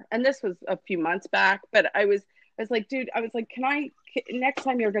owner, and this was a few months back, but I was like, dude, next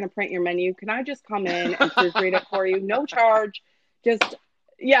time you're going to print your menu, can I just come in and proofread it for you? No charge. Just,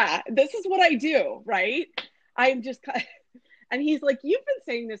 this is what I do, right? I'm just, and he's like, you've been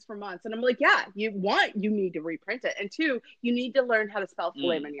saying this for months. And I'm like, you need to reprint it. And 2, you need to learn how to spell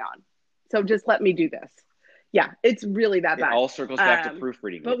filet mignon. So just let me do this. Yeah, it's really that bad. It all circles back to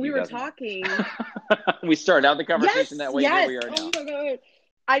proofreading. But we were talking. We started out the conversation that way. Yes. Here we are now. Oh my God.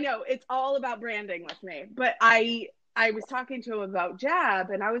 I know, it's all about branding with me. But I was talking to him about Jab,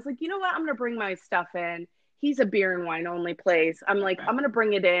 and I was like, you know what? I'm going to bring my stuff in. He's a beer and wine only place. I'm like, I'm going to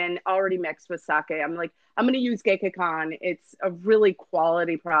bring it in already mixed with sake. I'm like, I'm going to use Geike Con. It's a really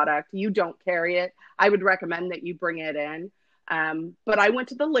quality product. You don't carry it. I would recommend that you bring it in. But I went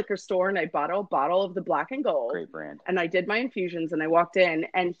to the liquor store and I bought a bottle of the Black and Gold. Great brand. And I did my infusions and I walked in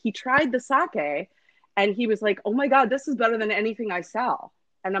and he tried the sake and he was like, oh my God, this is better than anything I sell.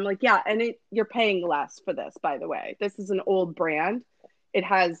 And I'm like, yeah. And you're paying less for this, by the way. This is an old brand.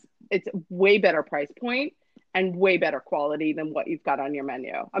 It's way better price point and way better quality than what you've got on your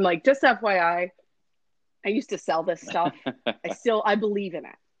menu. I'm like, just FYI, I used to sell this stuff. I believe in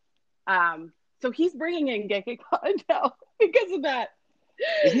it. So he's bringing in Geike Con now because of that.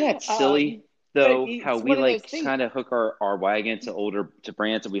 Isn't that silly, though, how we like kind of hook our wagon to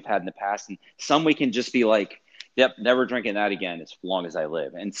brands that we've had in the past. And some we can just be like, yep, never drinking that again as long as I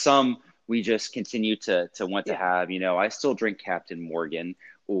live. And some we just continue to want to have, I still drink Captain Morgan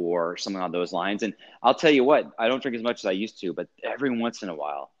or something on those lines. And I'll tell you what, I don't drink as much as I used to, but every once in a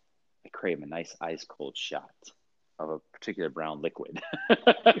while, I crave a nice ice cold shot of a particular brown liquid.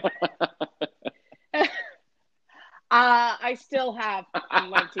 I still have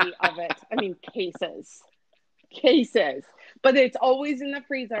plenty of it. I mean, cases, but it's always in the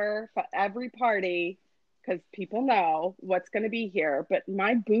freezer for every party because people know what's going to be here. But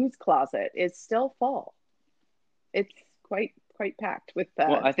my booze closet is still full. It's quite packed with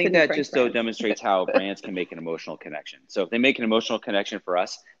well, I think that just so demonstrates how brands can make an emotional connection. So if they make an emotional connection for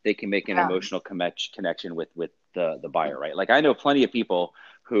us, they can make an emotional connection with the buyer, right? Like I know plenty of people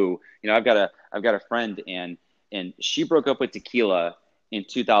who, I've got a friend and she broke up with tequila in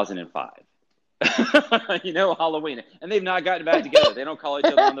 2005. Halloween, and they've not gotten back together. They don't call each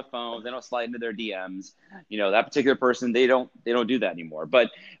other on the phone. They don't slide into their DMs. That particular person, they don't do that anymore.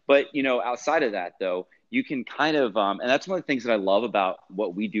 But outside of that though, you can kind of, and that's one of the things that I love about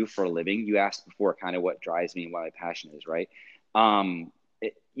what we do for a living. You asked before kind of what drives me and what my passion is, right?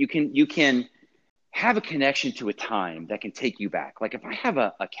 You can have a connection to a time that can take you back. Like if I have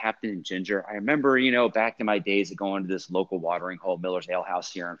a Captain and Ginger, I remember, back in my days of going to this local watering hole, Miller's Ale House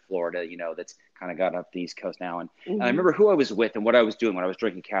here in Florida, that's kind of got up the East Coast now. And I remember who I was with and what I was doing when I was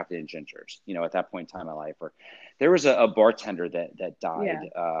drinking Captain and Gingers, at that point in time in my life. Or there was a bartender that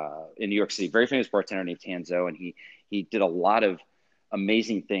died in New York City, very famous bartender named Tanzo. And he did a lot of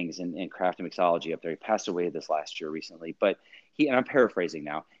amazing things in craft and mixology up there. He passed away this last year recently, but and I'm paraphrasing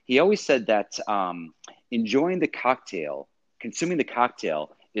now, he always said that enjoying the cocktail, consuming the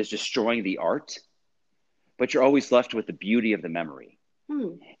cocktail is destroying the art, but you're always left with the beauty of the memory.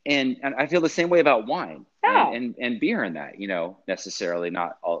 And I feel the same way about wine and beer in that, necessarily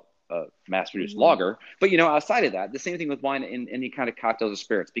not all mass-produced lager, but, outside of that, the same thing with wine and any kind of cocktails or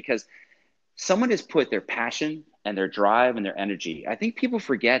spirits, because someone has put their passion and their drive and their energy. I think people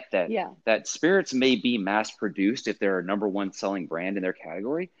forget that spirits may be mass produced if they're a number one selling brand in their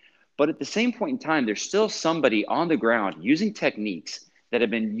category. But at the same point in time, there's still somebody on the ground using techniques that have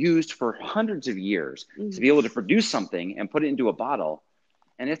been used for hundreds of years to be able to produce something and put it into a bottle.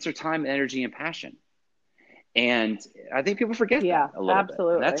 And it's their time, energy, and passion. And I think people forget that a little bit.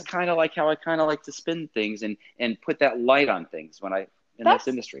 And that's kind of like how I kind of like to spin things and put that light on things when in this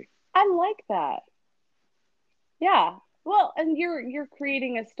industry. I like that. Yeah. Well, and you're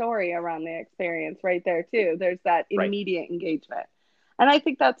creating a story around the experience right there too. There's that immediate engagement. And I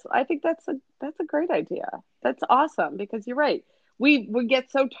think that's a great idea. That's awesome, because you're right. We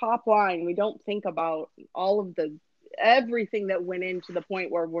get so top line. We don't think about all of everything that went into the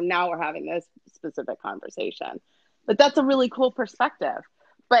point where we're having this specific conversation. But that's a really cool perspective.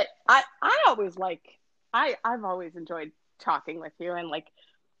 But I've always enjoyed talking with you and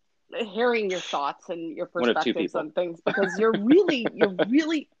hearing your thoughts and your perspectives on things, because you're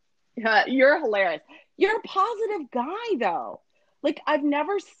hilarious. You're a positive guy though. I've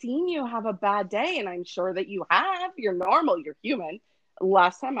never seen you have a bad day, and I'm sure that you have. You're normal. You're human.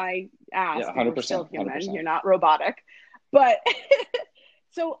 Last time I asked, 100%, you're still human. 100%. You're not robotic. But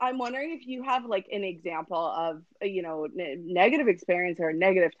so I'm wondering if you have an example of negative experience or a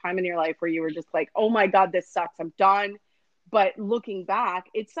negative time in your life where you were just oh my God, this sucks, I'm done. But looking back,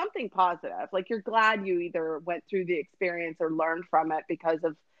 it's something positive. You're glad you either went through the experience or learned from it because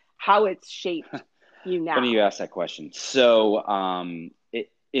of how it's shaped you now. Funny you asked that question. So on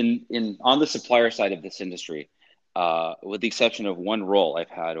the supplier side of this industry, with the exception of one role I've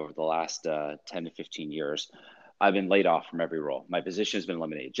had over the last 10 to 15 years, I've been laid off from every role. My position has been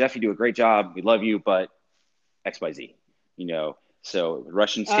eliminated. Jeff, you do a great job. We love you, but XYZ, So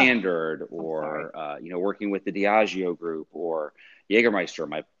Russian Standard or, working with the Diageo group or Jägermeister,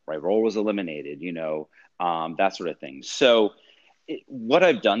 my role was eliminated, that sort of thing. So what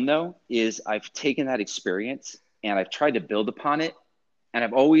I've done though, is I've taken that experience and I've tried to build upon it. And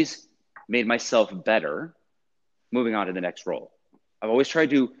I've always made myself better moving on to the next role. I've always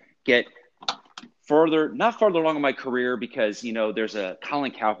tried to get not further along in my career, because, there's a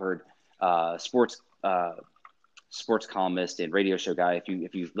Colin Cowherd, sports columnist and radio show guy.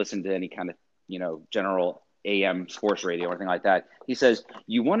 If you listen to any kind of, general AM sports radio or anything like that, he says,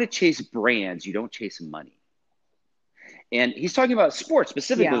 you want to chase brands, you don't chase money. And he's talking about sports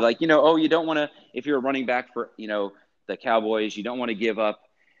specifically, you don't want to, if you're a running back for, the Cowboys, you don't want to give up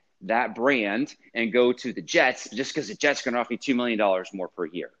that brand and go to the Jets just because the Jets are going to offer you $2 million more per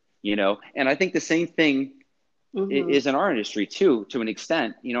year, And I think the same thing is in our industry too, to an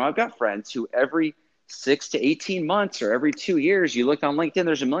extent. I've got friends who every 6 to 18 months or every 2 years, you look on LinkedIn,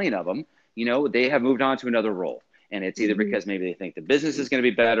 there's a million of them, they have moved on to another role. And it's either because maybe they think the business is going to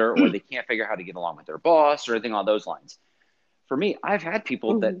be better, or they can't figure out how to get along with their boss or anything along those lines. For me, I've had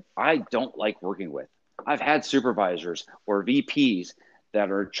people that I don't like working with. I've had supervisors or VPs that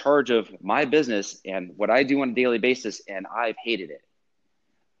are in charge of my business and what I do on a daily basis, and I've hated it.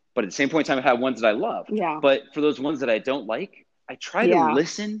 But at the same point in time, I have ones that I love. Yeah. But for those ones that I don't like, I try to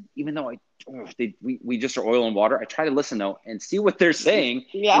listen, even though we just are oil and water. I try to listen though and see what they're saying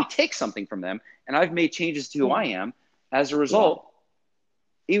and take something from them. And I've made changes to who I am as a result,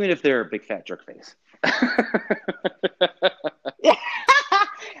 even if they're a big fat jerk face.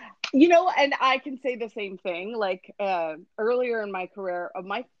 And I can say the same thing. Earlier in my career, of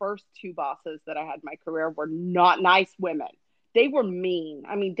my first 2 bosses that I had in my career were not nice women. They were mean.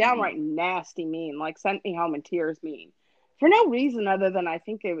 I mean, downright nasty mean, sent me home in tears mean. for no reason other than I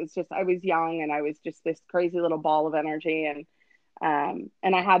think it was just I was young and I was just this crazy little ball of energy, and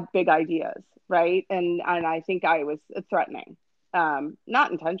I had big ideas, right? And I think I was threatening,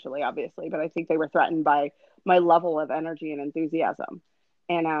 not intentionally, obviously, but I think they were threatened by my level of energy and enthusiasm,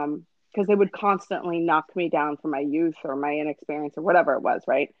 and because they would constantly knock me down for my youth or my inexperience or whatever it was,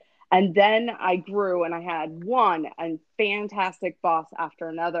 right? And then I grew and I had one and fantastic boss after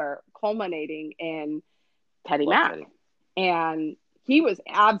another, culminating in Teddy Love Mack. Teddy. And he was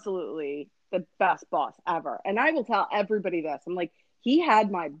absolutely the best boss ever. And I will tell everybody this. I'm like, he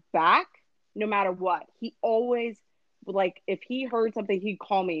had my back no matter what. He always, like, if he heard something, he'd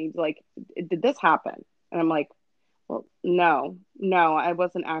call me. He's like, did this happen? And I'm like, well, no, I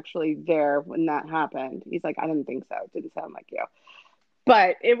wasn't actually there when that happened. He's like, I didn't think so. It didn't sound like you.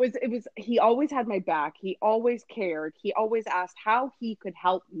 But he always had my back. He always cared. He always asked how he could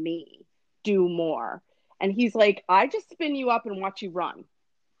help me do more. And he's like, I just spin you up and watch you run.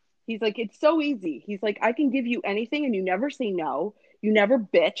 He's like, it's so easy. He's like, I can give you anything and you never say no. You never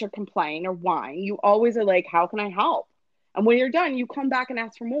bitch or complain or whine. You always are like, how can I help? And when you're done, you come back and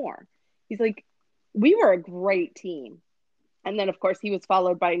ask for more. He's like, we were a great team. And then, of course, he was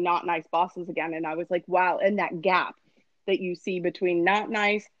followed by not nice bosses again. And I was like, wow. And that gap that you see between not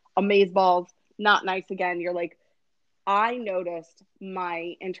nice, amazeballs, not nice again, you're like, I noticed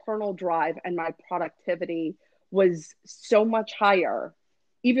my internal drive and my productivity was so much higher,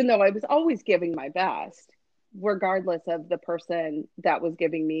 even though I was always giving my best, regardless of the person that was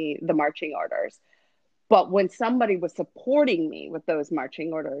giving me the marching orders. But when somebody was supporting me with those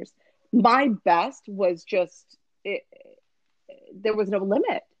marching orders, my best was just, there was no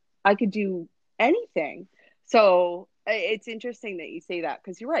limit. I could do anything. So it's interesting that you say that,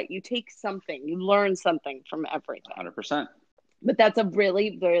 because you're right. You take something, you learn something from everything. 100%. But that's a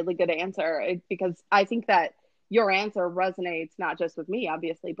really, really good answer, because I think that your answer resonates not just with me,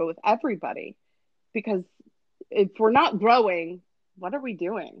 obviously, but with everybody. Because if we're not growing, what are we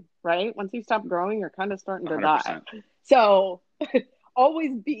doing, right? Once you stop growing, you're kind of starting to 100%. die. So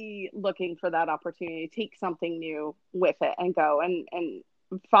always be looking for that opportunity, take something new with it and go. And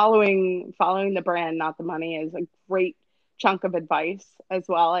following the brand, not the money, is a great chunk of advice as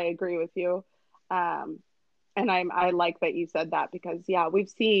well. I agree with you. And I like that you said that, because yeah, we've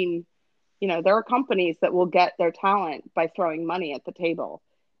seen, there are companies that will get their talent by throwing money at the table,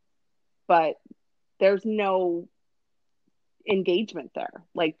 but there's no engagement there.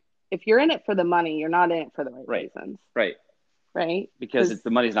 Like, if you're in it for the money, you're not in it for the right reasons. Right. Because the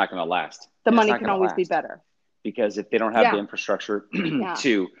money's not going to last. The money can always be better. Because if they don't have the infrastructure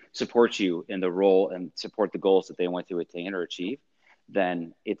to support you in the role and support the goals that they want to attain or achieve,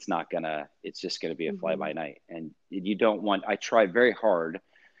 then it's just going to be a fly by night. And you don't want, I try very hard.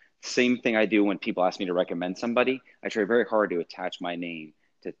 Same thing I do when people ask me to recommend somebody. I try very hard to attach my name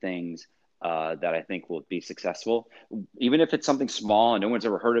to things that I think will be successful. Even if it's something small and no one's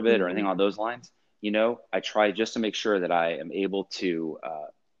ever heard of it or anything on those lines, I try just to make sure that I am able to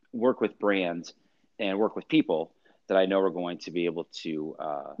work with brands and work with people that I know are going to be able to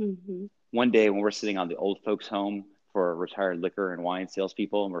one day when we're sitting on the old folks home for retired liquor and wine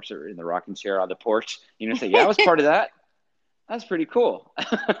salespeople, and we're sitting in the rocking chair on the porch, say, yeah, I was part of that. That's pretty cool.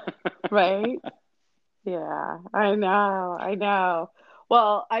 Right. Yeah, I know.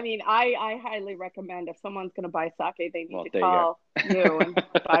 Well, I mean, I highly recommend, if someone's going to buy sake, they need to call you and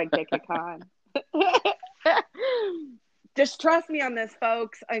buy Dickie Khan. Just trust me on this,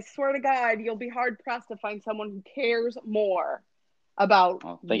 folks. I swear to God, you'll be hard pressed to find someone who cares more about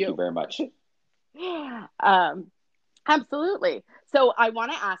thank you very much. Absolutely. So I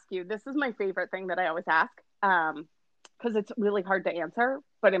want to ask you, this is my favorite thing that I always ask, because it's really hard to answer,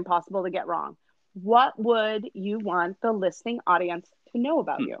 but impossible to get wrong. What would you want the listening audience to know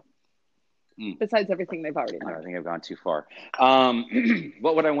about you? Besides everything they've already learned. I think I've gone too far.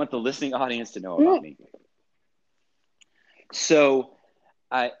 What would I want the listening audience to know about me? So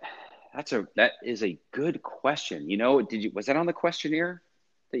that is a good question. Was that on the questionnaire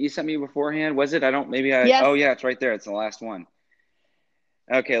that you sent me beforehand? Was it? Yes. Oh yeah, it's right there. It's the last one.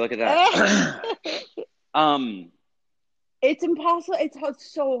 Okay, look at that. It's impossible. It's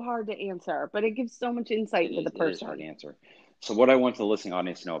so hard to answer, but it gives so much insight to the person. It is hard to answer. So what I want the listening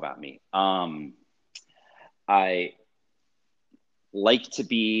audience to know about me. I like to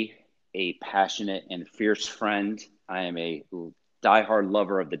be a passionate and fierce friend. I am a diehard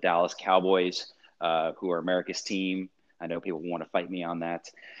lover of the Dallas Cowboys, who are America's team. I know people want to fight me on that.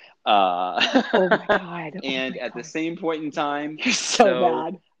 Oh my God. And at the same point in time, you're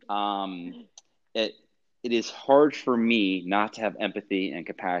so bad. it is hard for me not to have empathy and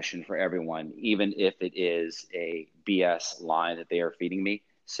compassion for everyone, even if it is a BS lie that they are feeding me.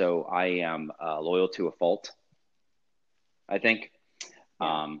 So I am loyal to a fault, I think.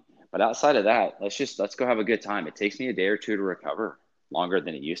 Yeah. But outside of that, let's go have a good time. It takes me a day or two to recover, longer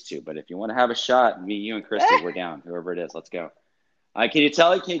than it used to. But if you want to have a shot, me, you, and Christy, we're down. Whoever it is, let's go. Can you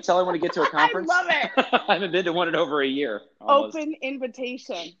tell? Can you tell I want to get to a I conference? love it. I haven't been to one in over a year, almost. Open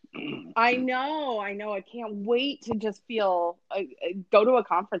invitation. I know. I can't wait to just go to a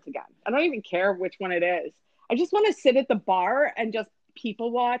conference again. I don't even care which one it is. I just want to sit at the bar and just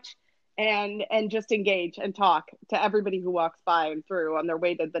people watch and just engage and talk to everybody who walks by and through on their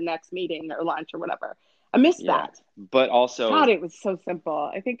way to the next meeting or lunch or whatever. I miss Yeah, that. but God, also, it was so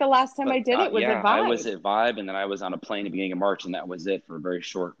simple. I think the last time I but did it was yeah, at I was Vibe. at Vibe, and then I was on a plane at the beginning of March, and that was it for a very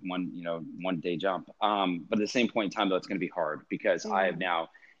short one day jump. But at the same point in time, though, it's going to be hard because I Yeah. have now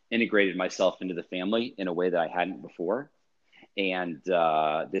integrated myself into the family in a way that I hadn't before, and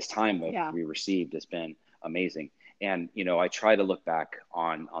this time that Yeah. we received has been amazing. And I try to look back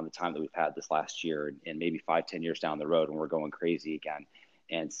on the time that we've had this last year, and maybe 5, 10 years down the road when we're going crazy again,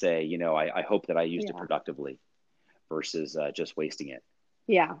 and say, I hope that I used it Yeah. productively versus just wasting it.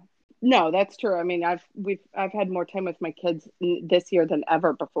 Yeah. No, that's true. I mean, I've had more time with my kids this year than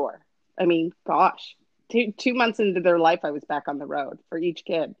ever before. I mean, gosh, 2 months into their life, I was back on the road for each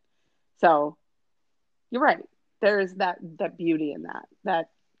kid. So you're right. There's that beauty in that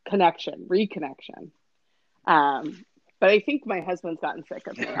connection, reconnection. Um, but I think my husband's gotten sick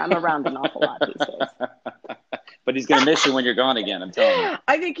of me. I'm around an awful lot these days. But he's gonna miss you when you're gone again. I'm telling you.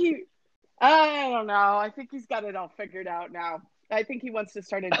 I think I don't know. I think he's got it all figured out now. I think he wants to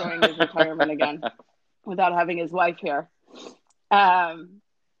start enjoying his retirement again without having his wife here. Um,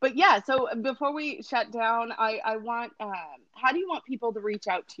 but yeah, so before we shut down, I want, how do you want people to reach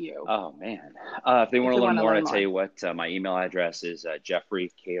out to you Oh man, if they want if to they learn want to more, I learn tell more? you what, my email address is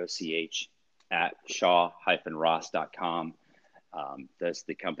Jeffrey Koch at shaw-ross.com. That's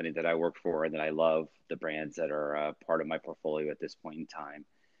the company that I work for, and that I love the brands that are part of my portfolio at this point in time.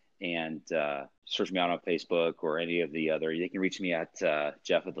 And search me out on Facebook or any of the other. You can reach me at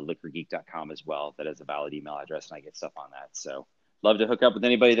Jeff at theliquorgeek.com as well. That is a valid email address, and I get stuff on that. So love to hook up with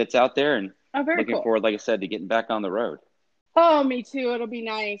anybody that's out there, and Oh, very looking cool. forward, like I said, to getting back on the road. Oh, me too. It'll be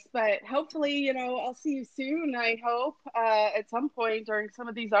nice, but hopefully, I'll see you soon. I hope at some point during some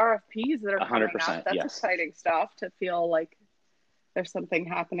of these RFPs that are coming up. 100%, That's yes. exciting stuff to feel like there's something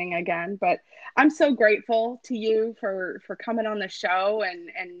happening again. But I'm so grateful to you for coming on the show and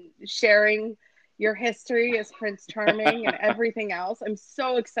sharing your history as Prince Charming and everything else. I'm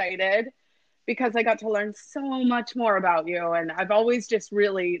so excited because I got to learn so much more about you, and I've always just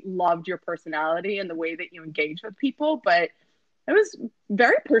really loved your personality and the way that you engage with people. But it was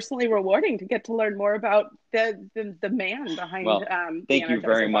very personally rewarding to get to learn more about the man behind Well, the thank you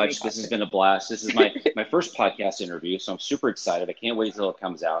very Energizer Bunny much. This has costume. been a blast. This is my first podcast interview, so I'm super excited. I can't wait till it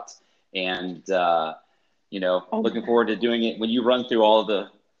comes out, and Oh my looking God. forward to doing it. When you run through all of the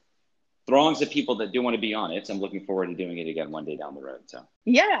throngs of people that do want to be on it, I'm looking forward to doing it again one day down the road. So,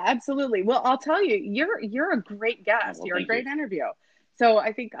 Yeah, absolutely. Well, I'll tell you, you're a great guest. well, You're a thank you. great interview. So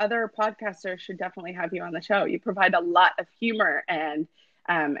I think other podcasters should definitely have you on the show. You provide a lot of humor and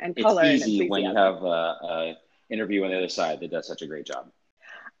It's color and easy when you enthusiasm. have a interview on the other side that does such a great job.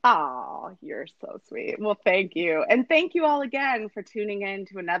 Oh, you're so sweet. Well, thank you. And thank you all again for tuning in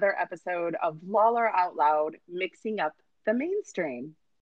to another episode of Lawler Out Loud, mixing up the mainstream.